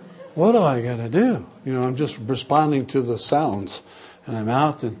 What am I going to do? You know, I'm just responding to the sounds. And I'm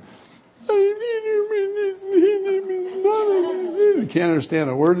out and I can't understand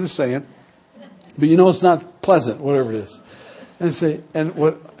a word they're saying. But you know it's not pleasant, whatever it is. And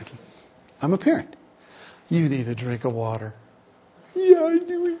I'm a parent. You need a drink of water. Yeah, I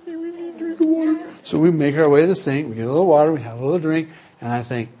do. We need to drink of water. So we make our way to the sink. We get a little water. We have a little drink. And I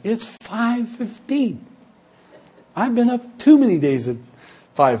think, it's 5:15. I've been up too many days at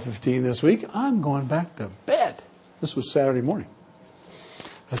 5:15 this week. I'm going back to bed. This was Saturday morning.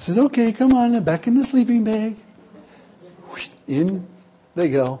 I said, okay, come on, back in the sleeping bag. In they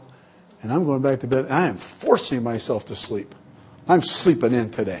go. And I'm going back to bed. I am forcing myself to sleep. I'm sleeping in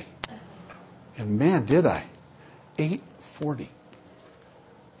today. And man, did I. 8:40.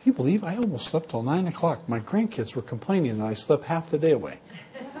 Can you believe I almost slept till 9 o'clock? My grandkids were complaining that I slept half the day away.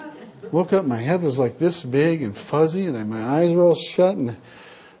 Woke up, my head was like this big and fuzzy, and my eyes were all shut, and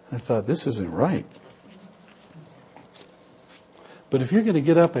I thought, this isn't right. But if you're going to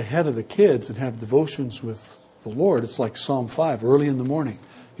get up ahead of the kids and have devotions with the Lord, it's like Psalm 5, early in the morning,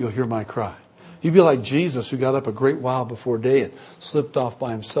 you'll hear my cry. You'd be like Jesus, who got up a great while before day and slipped off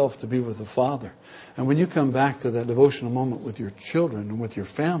by himself to be with the Father. And when you come back to that devotional moment with your children and with your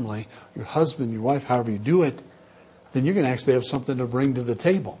family, your husband, your wife, however you do it, then you're going to actually have something to bring to the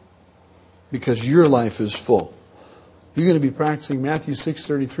table because your life is full. You're going to be practicing Matthew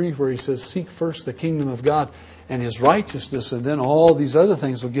 6:33 where he says, seek first the kingdom of God and his righteousness, and then all these other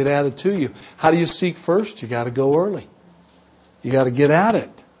things will get added to you. How do you seek first? You got to go early. You got to get at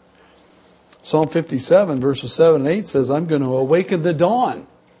it. Psalm 57 verses 7 and 8 says, I'm going to awaken the dawn.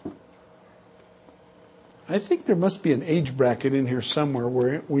 I think there must be an age bracket in here somewhere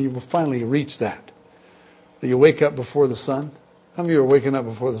where you will finally reach that. That you wake up before the sun. How many of you are waking up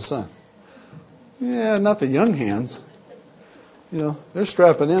before the sun? Yeah, not the young hands. You know, they're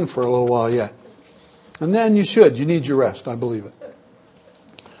strapping in for a little while yet. And then you should. You need your rest. I believe it.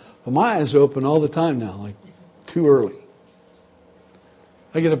 But my eyes are open all the time now, like too early.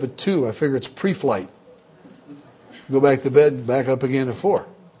 I get up at 2. I figure it's pre-flight. Go back to bed, back up again at 4.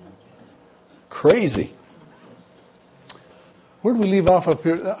 Crazy. Where do we leave off up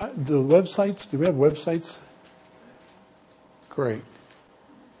here? The websites? Do we have websites? Great.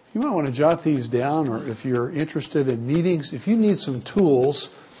 You might want to jot these down, or if you're interested in meetings, if you need some tools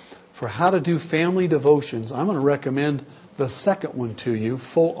for how to do family devotions, I'm going to recommend the second one to you,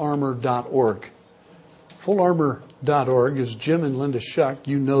 fullarmor.org. Fullarmor.org is Jim and Linda Shuck.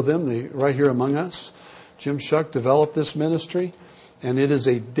 You know them, they're right here among us. Jim Shuck developed this ministry, and it is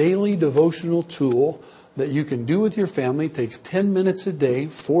a daily devotional tool that you can do with your family. It takes 10 minutes a day,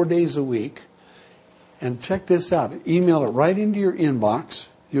 4 days a week. And check this out. Email it right into your inbox.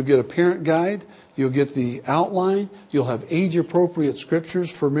 You'll get a parent guide. You'll get the outline. You'll have age-appropriate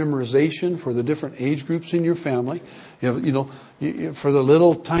scriptures for memorization for the different age groups in your family. You have, for the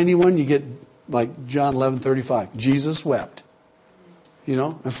little tiny one, you get like John 11:35. Jesus wept.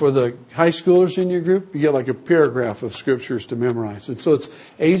 And for the high schoolers in your group, you get like a paragraph of scriptures to memorize. And so it's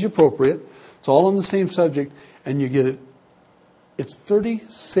age-appropriate. It's all on the same subject, and you get it. It's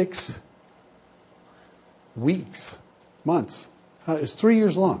 36 weeks, months. It's 3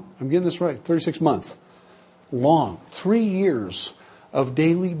 years long. I'm getting this right. 36 months long. 3 years of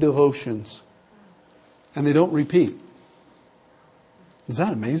daily devotions. And they don't repeat. Is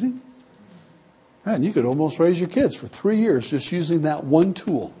that amazing? Man, you could almost raise your kids for 3 years just using that one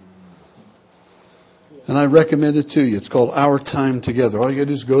tool. And I recommend it to you. It's called Our Time Together. All you got to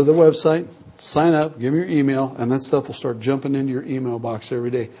do is go to the website, sign up, give me your email, and that stuff will start jumping into your email box every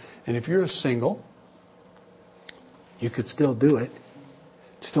day. And if you're a single, you could still do it.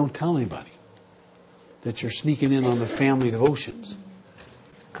 Just don't tell anybody that you're sneaking in on the family devotions.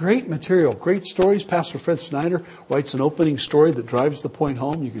 Great material, great stories. Pastor Fred Snyder writes an opening story that drives the point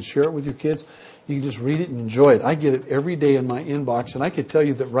home. You can share it with your kids. You can just read it and enjoy it. I get it every day in my inbox, and I can tell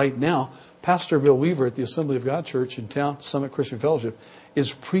you that right now, Pastor Bill Weaver at the Assembly of God Church in town, Summit Christian Fellowship,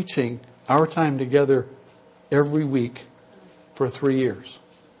 is preaching Our Time Together every week for 3 years.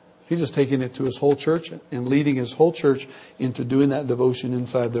 He's just taking it to his whole church and leading his whole church into doing that devotion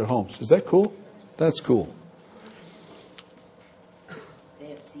inside their homes. Is that cool? That's cool. They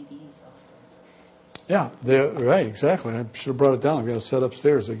have CDs also. Yeah, right, exactly. I should have brought it down. I've got a set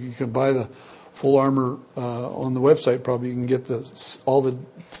upstairs. You can buy the Full Armor on the website. Probably you can get all the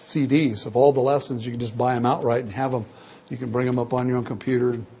CDs of all the lessons. You can just buy them outright and have them. You can bring them up on your own computer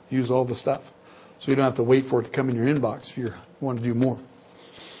and use all the stuff. So you don't have to wait for it to come in your inbox if you want to do more.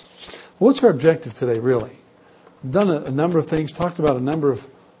 What's our objective today, really? We've done a number of things, talked about a number of,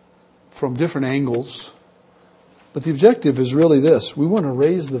 from different angles. But the objective is really this. We want to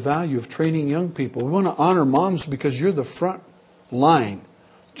raise the value of training young people. We want to honor moms because you're the front line.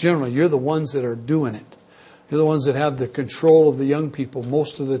 Generally, you're the ones that are doing it. You're the ones that have the control of the young people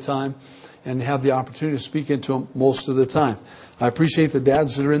most of the time and have the opportunity to speak into them most of the time. I appreciate the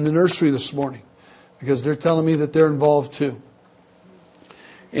dads that are in the nursery this morning because they're telling me that they're involved too.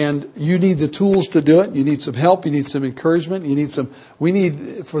 And you need the tools to do it. You need some help. You need some encouragement.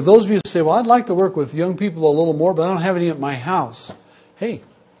 For those of you who say, well, I'd like to work with young people a little more, but I don't have any at my house. Hey,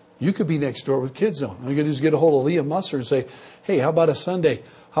 you could be next door with Kids Zone. All you got to do is get a hold of Leah Musser and say, hey, how about a Sunday?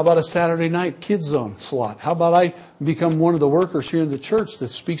 How about a Saturday night Kids Zone slot? How about I become one of the workers here in the church that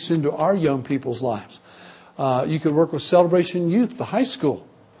speaks into our young people's lives? You could work with Celebration Youth, the high school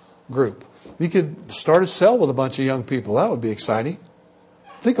group. You could start a cell with a bunch of young people. That would be exciting.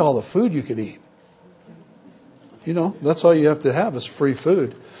 Think of all the food you could eat. You know, that's all you have to have is free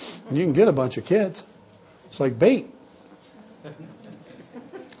food. And you can get a bunch of kids. It's like bait.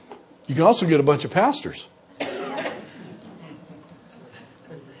 You can also get a bunch of pastors.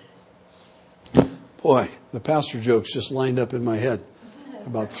 Boy, the pastor jokes just lined up in my head.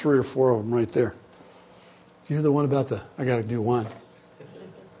 About 3 or 4 of them right there. You hear the one about I got to do one.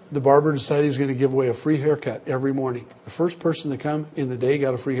 The barber decided he was going to give away a free haircut every morning. The first person to come in the day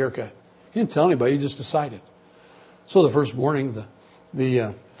got a free haircut. He didn't tell anybody, he just decided. So the first morning,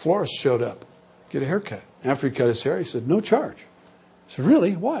 the florist showed up, get a haircut. After he cut his hair, he said, no charge. I said,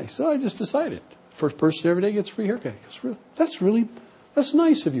 really? Why? So I just decided. First person every day gets a free haircut. That's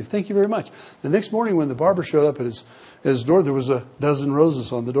nice of you. Thank you very much. The next morning when the barber showed up at his door, there was a dozen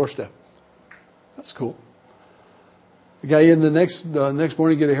roses on the doorstep. That's cool. The guy in the next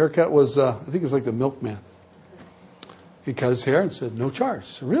morning to get a haircut was, I think it was like the milkman. He cut his hair and said, no charge. I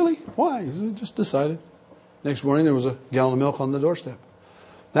said, really? Why? He said, just decided. Next morning there was a gallon of milk on the doorstep.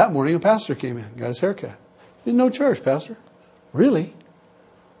 That morning a pastor came in, got his haircut. No charge, pastor. Really?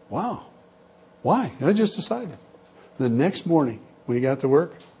 Wow. Why? I just decided. The next morning when he got to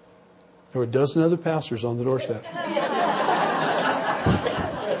work, there were a dozen other pastors on the doorstep.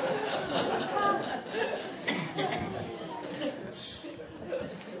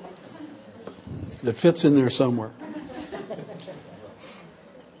 That fits in there somewhere.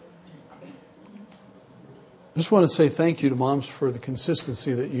 Just want to say thank you to moms for the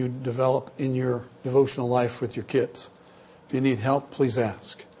consistency that you develop in your devotional life with your kids. If you need help, please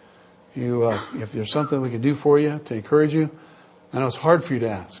ask. If there's something we can do for you to encourage you, I know it's hard for you to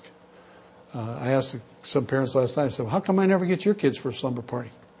ask. I asked some parents last night, I said, well, how come I never get your kids for a slumber party?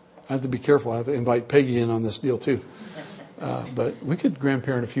 I have to be careful. I have to invite Peggy in on this deal too. But we could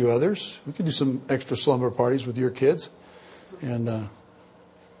grandparent a few others. We could do some extra slumber parties with your kids. And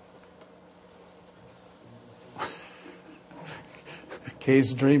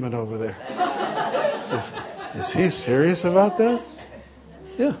Kay's dreaming over there. Is he serious about that?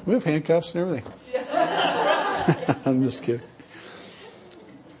 Yeah, we have handcuffs and everything. I'm just kidding.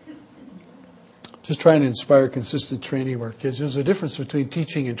 Just trying to inspire consistent training of our kids. There's a difference between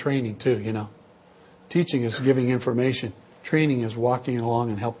teaching and training too, you know. Teaching is giving information. Training is walking along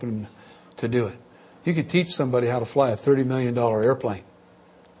and helping them to do it. You could teach somebody how to fly a $30 million airplane,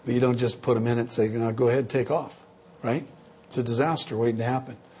 but you don't just put them in it and say, go ahead and take off, right? It's a disaster waiting to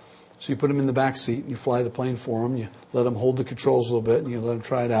happen. So you put them in the back seat and you fly the plane for them. You let them hold the controls a little bit and you let them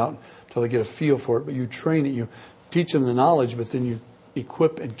try it out until they get a feel for it. But you train it. You teach them the knowledge, but then you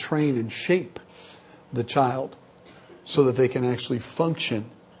equip and train and shape the child so that they can actually function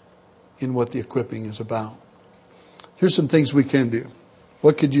in what the equipping is about. Here's some things we can do.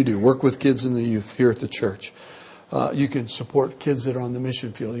 What could you do? Work with kids and the youth here at the church. You can support kids that are on the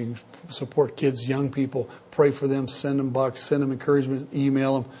mission field. You can support kids, young people. Pray for them. Send them bucks. Send them encouragement.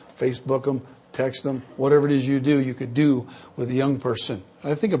 Email them. Facebook them. Text them. Whatever it is you do, you could do with a young person.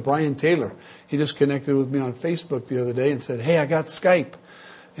 I think of Brian Taylor. He just connected with me on Facebook the other day and said, hey, I got Skype.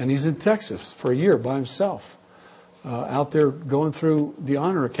 And he's in Texas for a year by himself. Out there going through the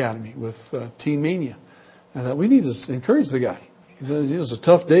Honor Academy with Teen Mania. I thought, we need to encourage the guy. He said it was a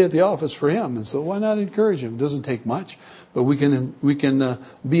tough day at the office for him. And so why not encourage him? It doesn't take much. But we can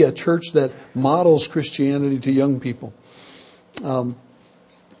be a church that models Christianity to young people.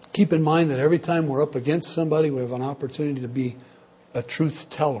 Keep in mind that every time we're up against somebody, we have an opportunity to be a truth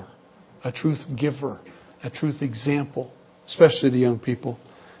teller, a truth giver, a truth example, especially to young people.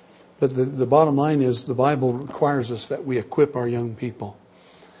 But the bottom line is the Bible requires us that we equip our young people.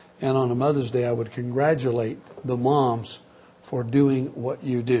 And on a Mother's Day, I would congratulate the moms for doing what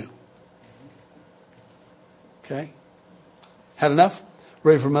you do. Okay? Had enough?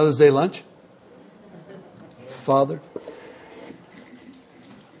 Ready for Mother's Day lunch? Father,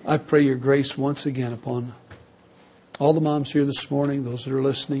 I pray your grace once again upon all the moms here this morning, those that are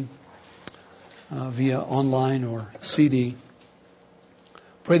listening via online or CD.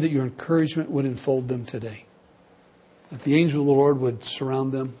 Pray that your encouragement would enfold them today. That the angel of the Lord would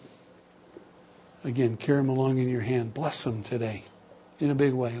surround them. Again, carry them along in your hand. Bless them today in a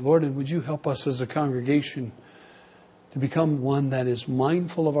big way. Lord, and would you help us as a congregation to become one that is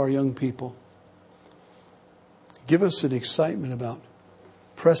mindful of our young people. Give us an excitement about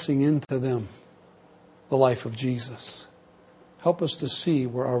pressing into them the life of Jesus. Help us to see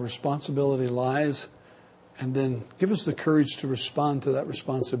where our responsibility lies, and then give us the courage to respond to that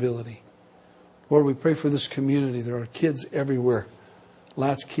responsibility. Lord, we pray for this community. There are kids everywhere,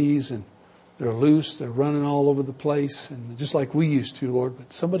 latchkeys, and they're loose. They're running all over the place, and just like we used to, Lord.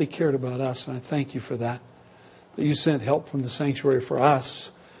 But somebody cared about us, and I thank you for that. That you sent help from the sanctuary for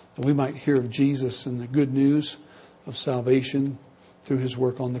us, that we might hear of Jesus and the good news of salvation through His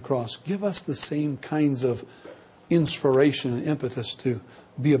work on the cross. Give us the same kinds of inspiration and impetus to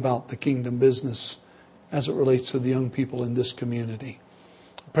be about the kingdom business as it relates to the young people in this community.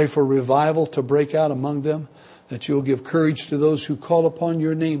 Pray for revival to break out among them, that you'll give courage to those who call upon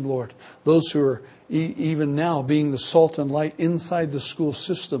your name, Lord. Those who are even now being the salt and light inside the school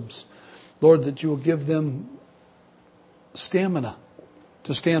systems. Lord, that you will give them stamina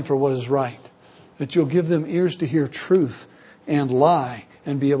to stand for what is right. That you'll give them ears to hear truth and lie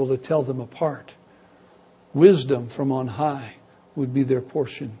and be able to tell them apart. Wisdom from on high would be their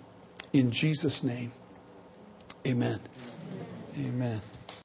portion. In Jesus' name, amen. Amen.